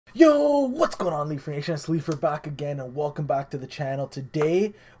Yo, what's going on, Leafer Nation? It's Leafer back again, and welcome back to the channel.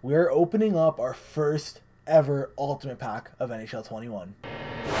 Today, we're opening up our first ever Ultimate Pack of NHL 21.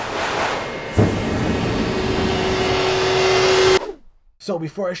 So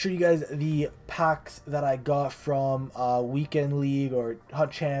before I show you guys the packs that I got from Weekend League or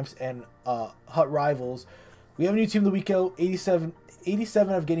Hut Champs and Hut Rivals, we have a new team of the week out, 87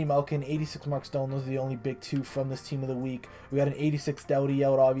 Evgeny Malkin, 86 Mark Stone. Those are the only big two from this team of the week. We got an 86 Doughty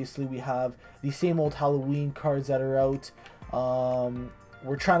out, obviously. We have the same old Halloween cards that are out.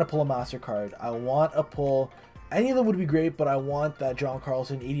 We're trying to pull a Master card. I want a pull. Any of them would be great, but I want that John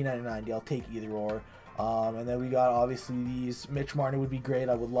Carlson 89/90. I'll take either or. And then we got, obviously, these. Mitch Marner would be great.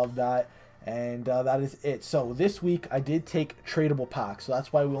 I would love that. And that is it. So this week, I did take tradable packs. So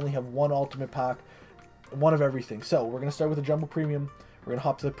that's why we only have one Ultimate Pack. One of everything. So we're going to start with the Jumbo Premium. We're going to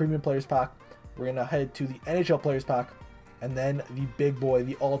hop to the Premium Players Pack. We're going to head to the NHL Players Pack. And then the big boy,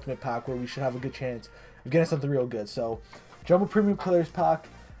 the Ultimate Pack, where we should have a good chance of getting something real good. So, Jumbo Premium Players Pack.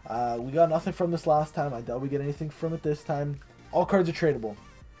 We got nothing from this last time. I doubt we get anything from it this time. All cards are tradable.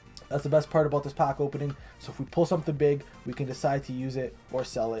 That's the best part about this pack opening. So if we pull something big, we can decide to use it or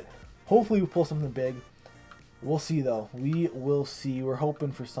sell it. Hopefully we pull something big. We'll see, though. We will see. We're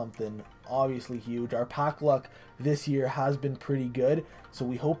hoping for something obviously huge. Our pack luck this year has been pretty good, so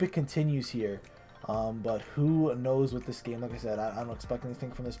we hope it continues here. But who knows with this game? Like I said, I don't expect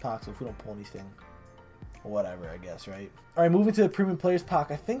anything from this pack, so if we don't pull anything, whatever, I guess, right? All right, moving to the Premium Players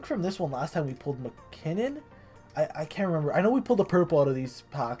Pack. I think from this one last time we pulled McKinnon. I can't remember. I know we pulled a purple out of these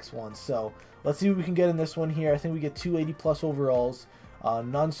packs once, so let's see what we can get in this one here. I think we get 280 plus overalls.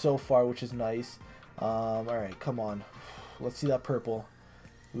 None so far, which is nice. All right, come on. Let's see that purple.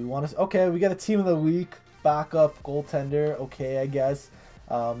 We want to. Okay, we got a team of the week. Backup goaltender. Okay, I guess.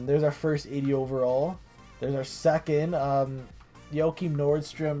 There's our first 80 overall. There's our second. Joachim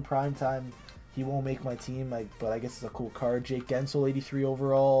Nordstrom, primetime. He won't make my team, but I guess it's a cool card. Jake Gensel, 83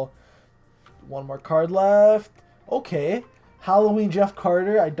 overall. One more card left. Okay. Halloween Jeff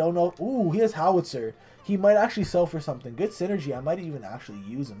Carter. I don't know. Ooh, he has Howitzer. He might actually sell for something. Good synergy. I might even actually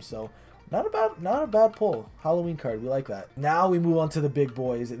use him. So. Not a bad pull. Halloween card. We like that. Now we move on to the big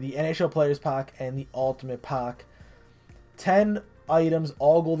boys. The NHL Players Pack and the Ultimate Pack. 10 items,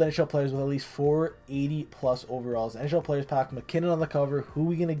 all gold NHL players with at least 480 plus overalls. NHL Players Pack, McKinnon on the cover. Who are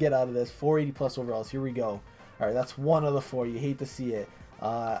we going to get out of this? 480 plus overalls. Here we go. Alright, that's one of the four. You hate to see it.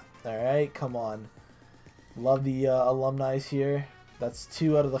 Alright, come on. Love the alumni here. That's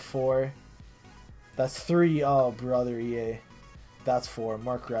 2 out of the 4. That's 3. Oh, brother, EA. That's 4.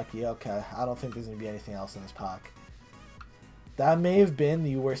 Mark Recchi. Okay. I don't think there's going to be anything else in this pack. That may have been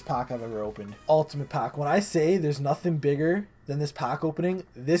the worst pack I've ever opened. Ultimate Pack. When I say there's nothing bigger than this pack opening,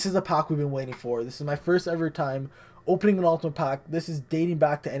 this is a pack we've been waiting for. This is my first ever time opening an Ultimate Pack. This is dating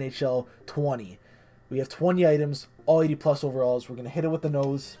back to NHL 20. We have 20 items, all 80 plus overalls. We're going to hit it with the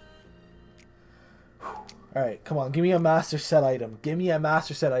nose. Alright, come on. Give me a Master Set item. Give me a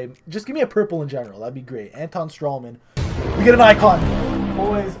Master Set item. Just give me a purple in general. That'd be great. Anton Strawman. We get an icon.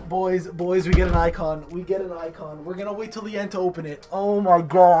 Boys, we get an icon. We get an icon. We're going to wait till the end to open it. Oh my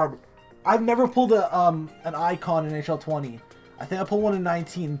god. I've never pulled an icon in NHL 20. I think I pulled one in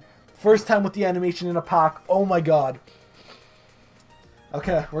 19. First time with the animation in a pack. Oh my god.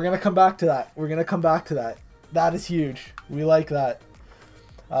 Okay, we're going to come back to that. We're going to come back to that. That is huge. We like that.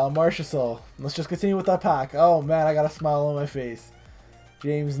 Marchessault. Let's just continue with that pack. Oh man, I got a smile on my face.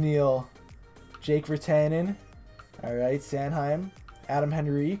 James Neal. Jake Virtanen. Alright, Sanheim, Adam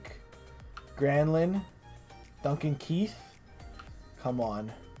Henrique, Granlund, Duncan Keith. Come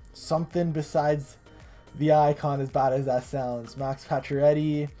on. Something besides the icon, as bad as that sounds. Max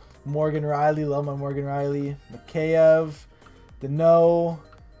Pacioretty, Morgan Riley, love my Morgan Riley, Mikheyev, Deneau.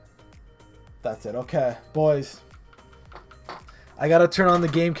 That's it. Okay, boys. I gotta turn on the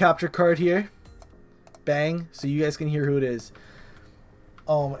game capture card here. Bang, so you guys can hear who it is.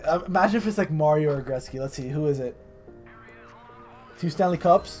 Oh, imagine if it's like Mario or Gretzky. Let's see, who is it? 2 Stanley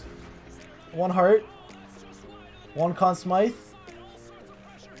Cups, 1 Hart, 1 Conn Smythe,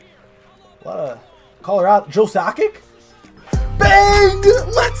 a lot of Colorado. Joe Sakic? Bang!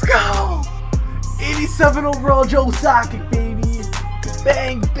 Let's go! 87 overall Joe Sakic, baby!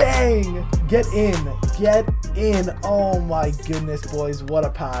 Bang, bang! Get in. Get in. Oh my goodness, boys. What a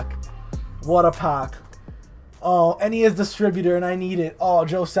pack. What a pack. Oh, and he is distributor, and I need it. Oh,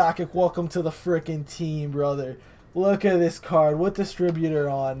 Joe Sakic, welcome to the frickin' team, brother. Look at this card with distributor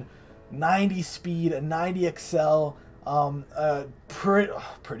on. 90 speed, 90 excel.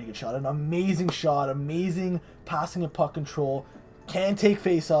 Pretty good shot. An amazing shot. Amazing passing and puck control. Can take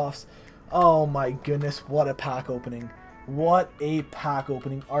face-offs. Oh my goodness, what a pack opening. What a pack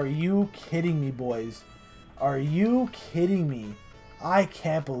opening. Are you kidding me, boys? Are you kidding me? I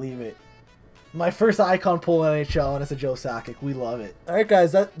can't believe it. My first icon pull in NHL, and it's a Joe Sakic. We love it. Alright,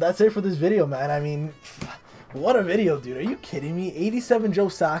 guys, that's it for this video, man. I mean, what a video, dude. Are you kidding me? 87 Joe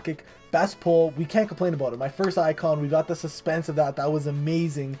Sakic, best pull. We can't complain about it. My first icon, we got the suspense of that. That was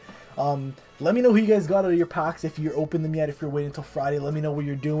amazing. Let me know who you guys got out of your packs, if you're open them yet, if you're waiting until Friday. Let me know what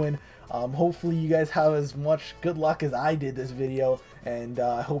you're doing. Hopefully you guys have as much good luck as I did this video, and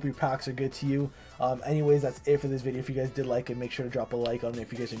I hope your packs are good to you. Anyways, that's it for this video. If you guys did like it, make sure to drop a like on it.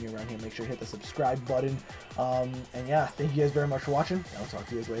 If you guys are new around here, make sure to hit the subscribe button. And yeah, thank you guys very much for watching. I'll talk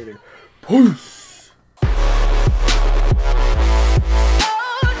to you guys later. Peace!